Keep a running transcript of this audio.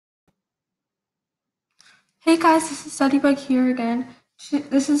Hey guys, this is StudyBug here again.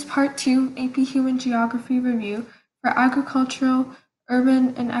 This is part 2 AP Human Geography review for agricultural,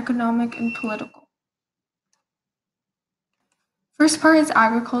 urban, and economic and political. First part is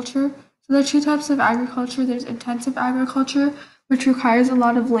agriculture. So there are two types of agriculture. There's intensive agriculture, which requires a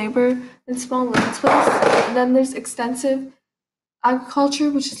lot of labor and small land space. And then there's extensive agriculture,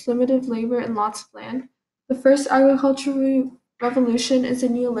 which is limited labor and lots of land. The first agricultural revolution is the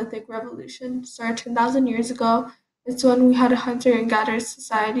Neolithic Revolution, started 10,000 years ago. It's when we had a hunter and gatherer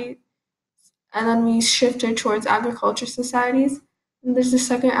society, and then we shifted towards agriculture societies. And there's the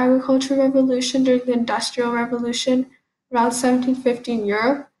second agricultural revolution during the Industrial Revolution around 1750 in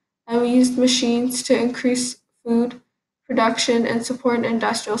Europe, and we used machines to increase food production and support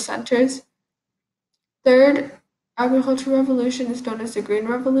industrial centers. Third agricultural revolution is known as the Green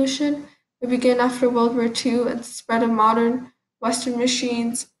Revolution. It began after World War II and the spread of modern Western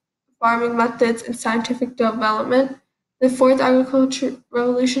machines, farming methods, and scientific development. The fourth agricultural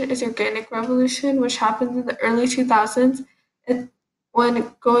revolution is Organic Revolution, which happened in the early 2000s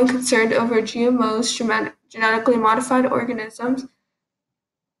when growing concern over GMOs, genetically modified organisms,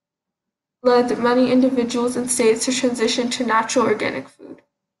 led many individuals and states to transition to natural organic food.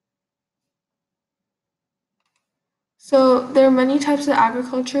 So there are many types of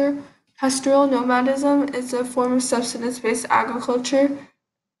agriculture. Pastoral nomadism is a form of subsistence-based agriculture.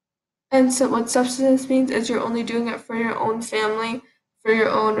 And so what subsistence means is you're only doing it for your own family, for your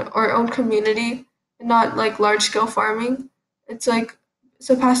own community, and not like large scale farming. It's like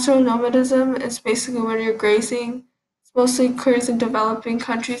so pastoral nomadism is basically when you're grazing. It mostly occurs in developing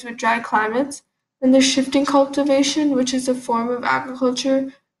countries with dry climates. Then there's shifting cultivation, which is a form of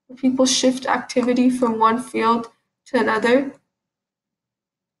agriculture where people shift activity from one field to another.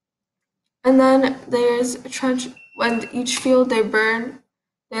 And then there's trench when each field they burn,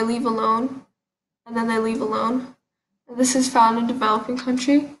 they leave alone, and then they leave alone. And this is found in developing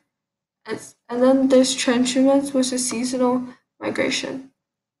country. And then there's trenchments, which is seasonal migration.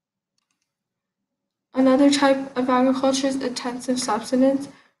 Another type of agriculture is intensive subsistence.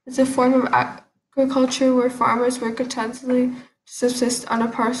 It's a form of agriculture where farmers work intensively to subsist on a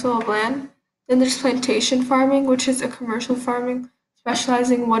parcel of land. Then there's plantation farming, which is a commercial farming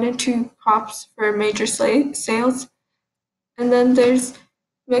specializing in 1 and 2 crops for major sales. And then there's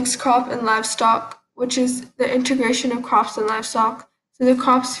mixed crop and livestock, which is the integration of crops and livestock. So the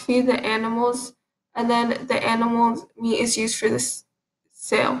crops feed the animals, and then the animals' meat is used for this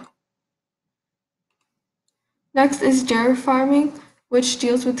sale. Next is dairy farming, which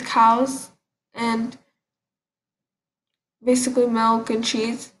deals with cows and basically milk and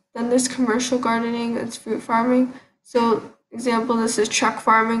cheese. Then there's commercial gardening, it's fruit farming. So example, this is truck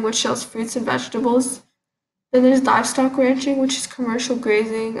farming, which sells fruits and vegetables. Then there's livestock ranching, which is commercial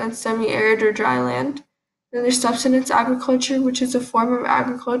grazing on semi-arid or dry land. Then there's subsistence agriculture, which is a form of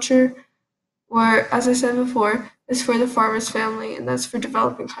agriculture where, as I said before, is for the farmer's family, and that's for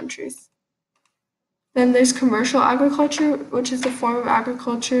developing countries. Then there's commercial agriculture, which is a form of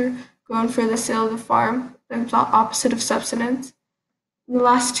agriculture grown for the sale of the farm, the opposite of subsistence. And the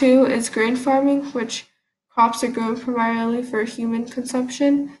last two is grain farming, which crops are grown primarily for human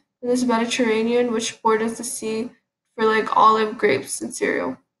consumption. And there's Mediterranean, which borders the sea for like olive, grapes, and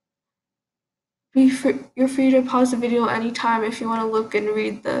cereal. You're free to pause the video anytime if you want to look and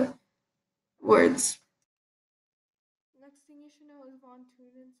read the words. Next thing you should know is von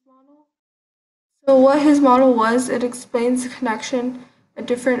Thunen's model. So what his model was, it explains the connection of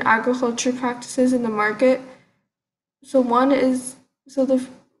different agriculture practices in the market. So one is, so the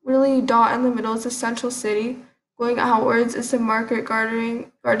really dot in the middle is the central city. Going outwards is the market,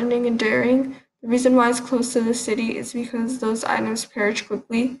 gardening and dairying. The reason why it's close to the city is because those items perish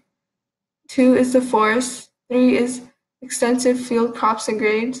quickly. 2 is the forest. 3 is extensive field crops and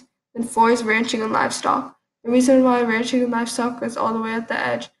grains. And 4 is ranching and livestock. The reason why ranching and livestock is all the way at the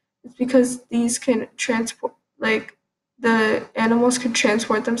edge is because these can transport, like the animals can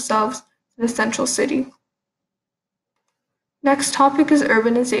transport themselves to the central city. Next topic is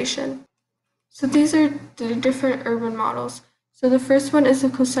urbanization. So these are the different urban models. So the first one is a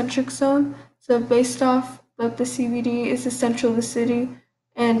concentric zone. So based off that the CBD is the center of the city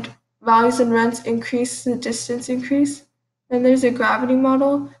and values and rents increase, the distance increase. Then there's a gravity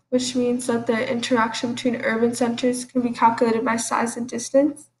model, which means that the interaction between urban centers can be calculated by size and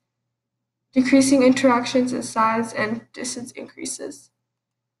distance. Decreasing interactions in size and distance increases.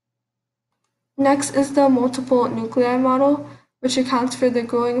 Next is the multiple nuclei model, which accounts for the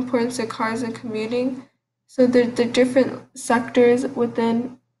growing importance of cars and commuting. So the different sectors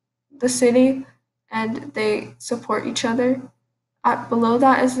within the city and they support each other. Below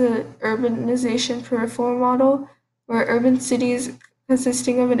that is the urbanization peripheral model, where urban cities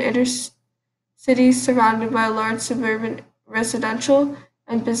consisting of an inner city surrounded by a large suburban residential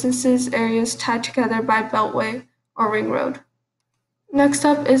and businesses areas tied together by beltway or ring road. Next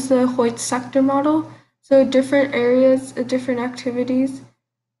up is the Hoyt sector model. So different areas, different activities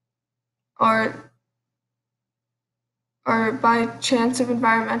are by chance of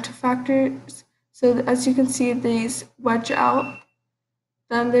environmental factors. So as you can see, these wedge out.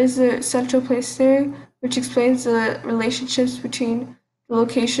 Then there's the central place theory, which explains the relationships between the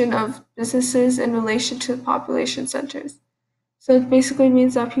location of businesses in relation to the population centers. So it basically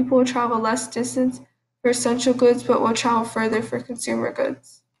means that people will travel less distance for essential goods but will travel further for consumer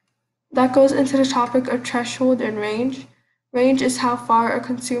goods. That goes into the topic of threshold and range. Range is how far a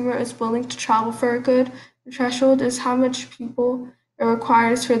consumer is willing to travel for a good. The threshold is how much people it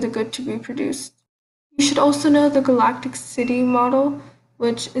requires for the good to be produced. You should also know the galactic city model,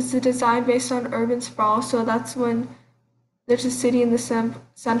 which is the design based on urban sprawl. So that's when there's a city in the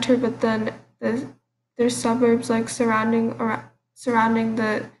center, but then there's suburbs like surrounding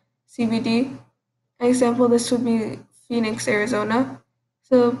the CBD. An example of this would be Phoenix, Arizona.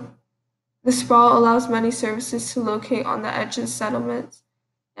 So the sprawl allows many services to locate on the edge of settlements,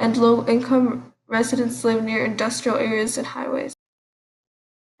 and low-income residents live near industrial areas and highways.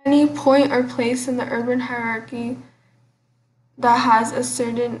 Any point or place in the urban hierarchy that has a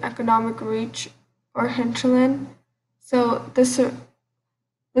certain economic reach or hinterland. So the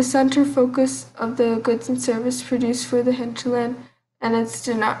center focus of the goods and service produced for the hinterland and its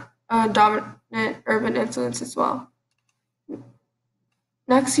dominant urban influence as well.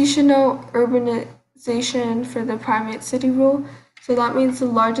 Next, you should know urbanization for the primate city rule. So that means the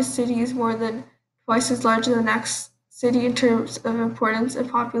largest city is more than twice as large as the next city in terms of importance and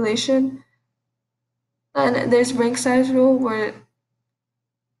population. Then there's rank size rule where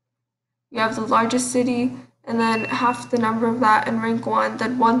you have the largest city and then half the number of that in rank one,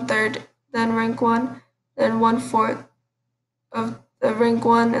 then 1/3, then rank one, then 1/4 of the rank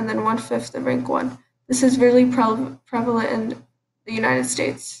one, and then 1/5 of rank one. This is really prevalent in the United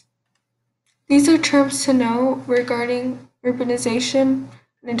States. These are terms to know regarding urbanization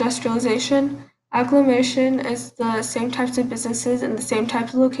and industrialization. Agglomeration is the same types of businesses in the same type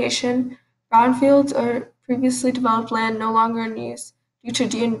of location. Brownfields or previously developed land no longer in use due to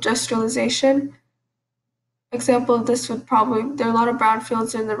deindustrialization. Example of this would probably, there are a lot of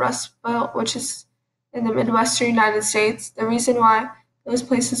brownfields in the Rust Belt, which is in the Midwestern United States. The reason why those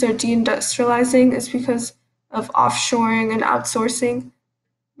places are deindustrializing is because of offshoring and outsourcing,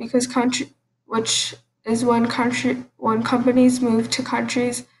 because which is when companies move to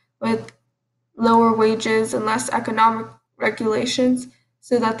countries with lower wages and less economic regulations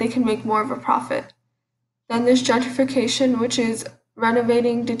so that they can make more of a profit. Then there's gentrification, which is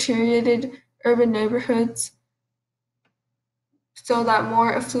renovating deteriorated urban neighborhoods so that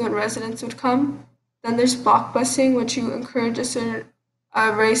more affluent residents would come. Then there's blockbusting, which you encourage a certain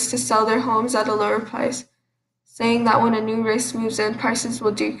race to sell their homes at a lower price, saying that when a new race moves in, prices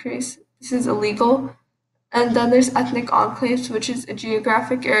will decrease. This is illegal. And then there's ethnic enclaves, which is a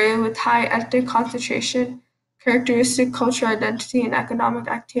geographic area with high ethnic concentration, characteristic cultural identity, and economic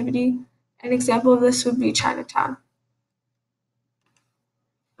activity. An example of this would be Chinatown.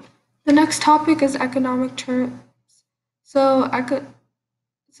 The next topic is economic terms. So,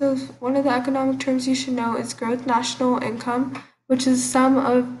 so one of the economic terms you should know is gross national income, which is the sum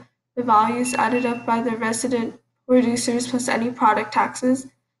of the values added up by the resident producers plus any product taxes.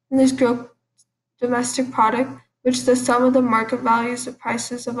 And there's gross domestic product, which is the sum of the market values of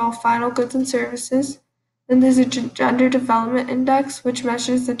prices of all final goods and services. Then there's a gender development index, which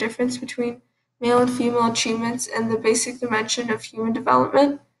measures the difference between male and female achievements and the basic dimension of human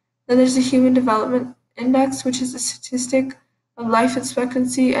development. Then there's the human development index, which is a statistic of life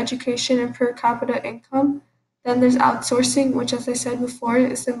expectancy, education, and per capita income. Then there's outsourcing, which, as I said before,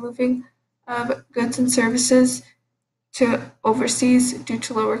 is the moving of goods and services to overseas due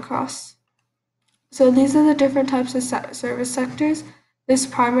to lower costs. So these are the different types of service sectors. There's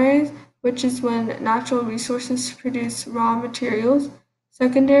primary, which is when natural resources produce raw materials.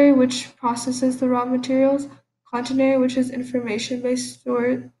 Secondary, which processes the raw materials. Quaternary, which is information-based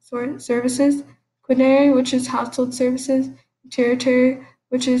services. Quaternary, which is household services. Tertiary,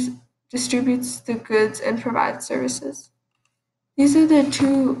 which is distributes the goods and provides services. These are the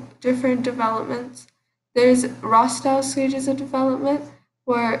two different developments. There's raw-style stages of development,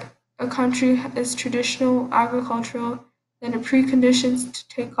 where a country is traditional, agricultural, then a preconditions to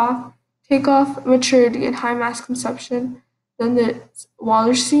take off, maturity, and high mass consumption. Then the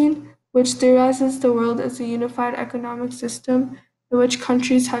Wallerstein, which theorizes the world as a unified economic system in which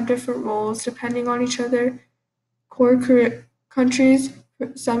countries have different roles depending on each other: core countries,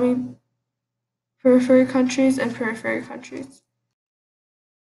 semi periphery countries, and periphery countries.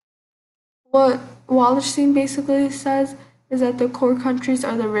 What Wallerstein basically says is that the core countries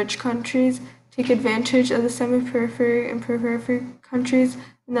are the rich countries, take advantage of the semi-periphery and periphery countries,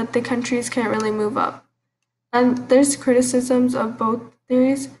 and that the countries can't really move up. And there's criticisms of both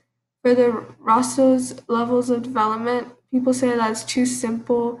theories. For the Rousseau's levels of development, people say that it's too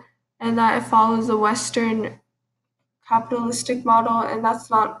simple and that it follows the Western capitalistic model, and that's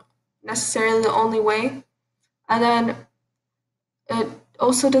not necessarily the only way. And then it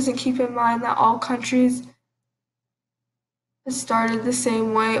also doesn't keep in mind that all countries started the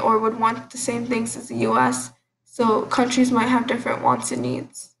same way or would want the same things as the US, so countries might have different wants and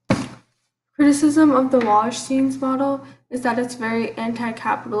needs. Criticism of the Wallerstein's model is that it's very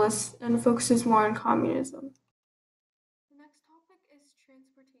anti-capitalist and focuses more on communism. The next topic is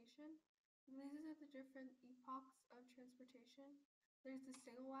transportation. These are the different epochs of transportation. There's the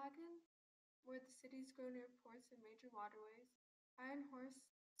sail wagon, where the cities grow near ports and major waterways. Iron horse,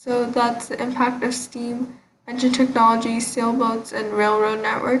 so that's the impact of steam, engine technology, sailboats, and railroad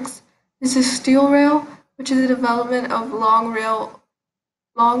networks. This is steel rail, which is the development of long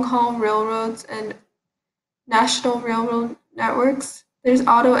haul railroads and national railroad networks. There's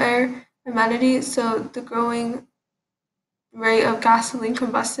auto air amenity, so the growing rate of gasoline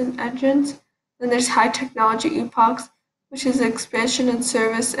combustion engines. Then there's high technology epochs, which is the expansion in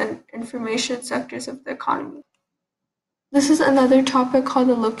service and information sectors of the economy. This is another topic called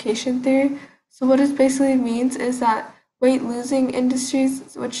the location theory. So what it basically means is that weight losing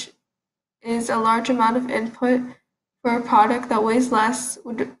industries, which is a large amount of input for a product that weighs less,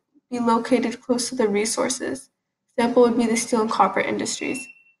 would be located close to the resources. Example would be the steel and copper industries.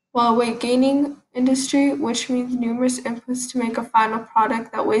 While a weight gaining industry, which means numerous inputs to make a final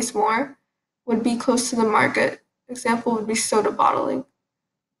product that weighs more, would be close to the market. Example would be soda bottling.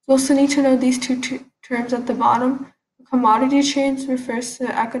 You also need to know these two terms at the bottom. Commodity chains refers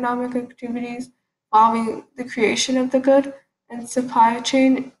to economic activities involving the creation of the good, and supply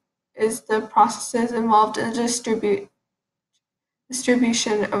chain is the processes involved in the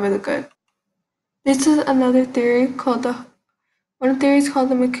distribution of the good. This is another theory called one theory is called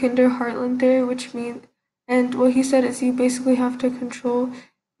the Mackinder-Hartland theory, which means, and what he said is you basically have to control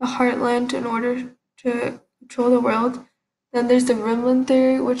the heartland in order to control the world. Then there's the Rimland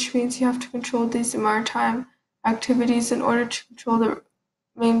theory, which means you have to control these maritime activities in order to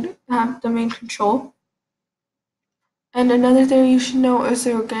have the main control. And another theory you should know is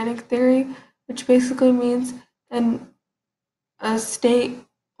the organic theory, which basically means a state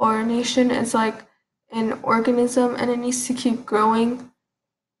or a nation is like an organism and it needs to keep growing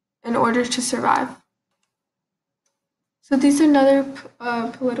in order to survive. So these are another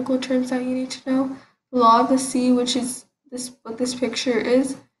political terms that you need to know. The law of the sea, which is what this picture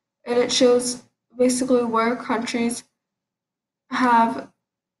is, and it shows basically where countries have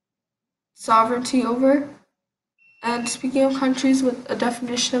sovereignty over. And speaking of countries, with a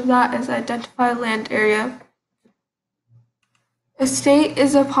definition of that is identify land area. A state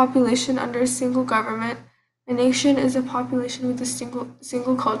is a population under a single government. A nation is a population with a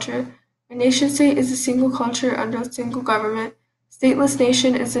single culture. A nation-state is a single culture under a single government. Stateless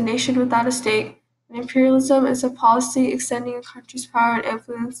nation is a nation without a state. And imperialism is a policy extending a country's power and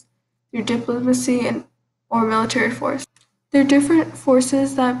influence through diplomacy or military force. There are different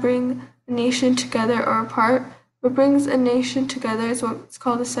forces that bring a nation together or apart. What brings a nation together is what's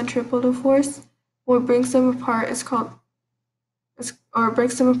called a centripetal force. What brings them apart is called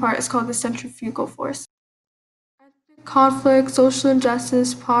the centrifugal force. Ethnic conflict, social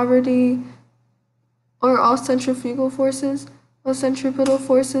injustice, poverty are all centrifugal forces. While centripetal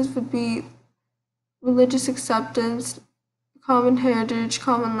forces would be religious acceptance, common heritage,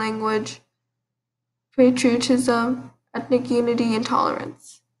 common language, patriotism, ethnic unity, and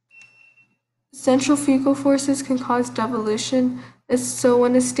tolerance. Centrifugal forces can cause devolution. So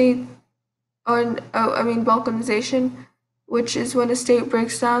when a state, balkanization, which is when a state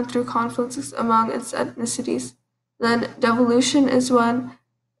breaks down through conflicts among its ethnicities. Then devolution is when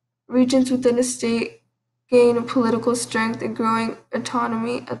regions within a state gain political strength and growing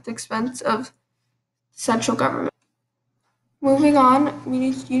autonomy at the expense of central government. Moving on,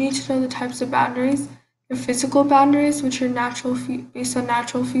 you need to know the types of boundaries. The physical boundaries, which are based on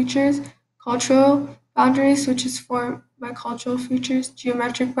natural features, cultural boundaries, which is formed by cultural features,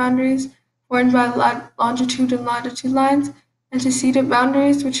 geometric boundaries, formed by longitude and latitude lines, antecedent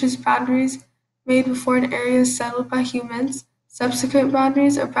boundaries, which is boundaries made before an area is settled by humans. Subsequent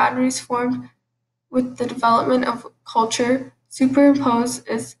boundaries are boundaries formed with the development of culture. Superimpose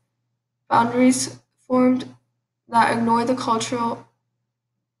is boundaries formed that ignore the cultural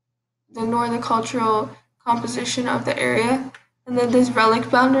composition of the area. And then there's relic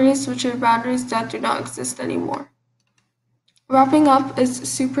boundaries, which are boundaries that do not exist anymore. Wrapping up is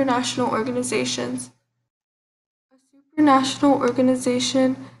supranational organizations. A supranational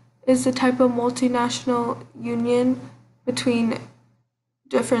organization is a type of multinational union between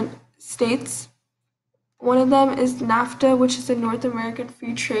different states. One of them is NAFTA, which is the North American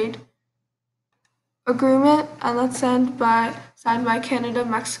Free Trade Agreement, and that's signed by Canada,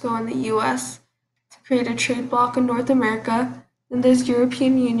 Mexico, and the US to create a trade bloc in North America. Then there's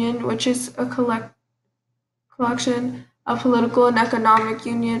European Union, which is a collection of political and economic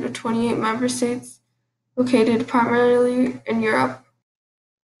union of 28 member states located primarily in Europe.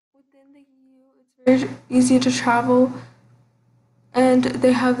 Within the EU, it's very easy to travel, and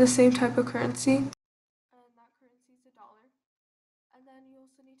they have the same type of currency, and that currency is the dollar. And then you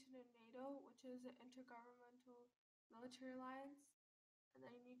also need to know NATO, which is an intergovernmental military alliance. And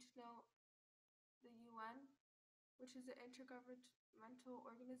then you need to know the UN, which is an intergovernmental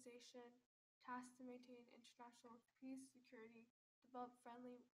organization tasked to maintain international peace, security, develop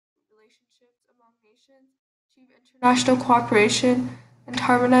friendly relationships among nations, achieve international cooperation, and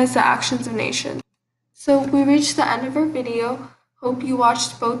harmonize the actions of nations. So we reached the end of our video. Hope you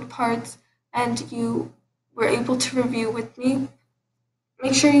watched both parts and you were able to review with me.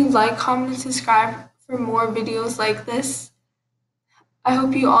 Make sure you like, comment, and subscribe for more videos like this. I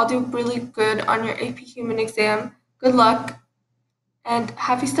hope you all do really good on your AP Human exam. Good luck and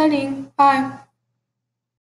happy studying. Bye.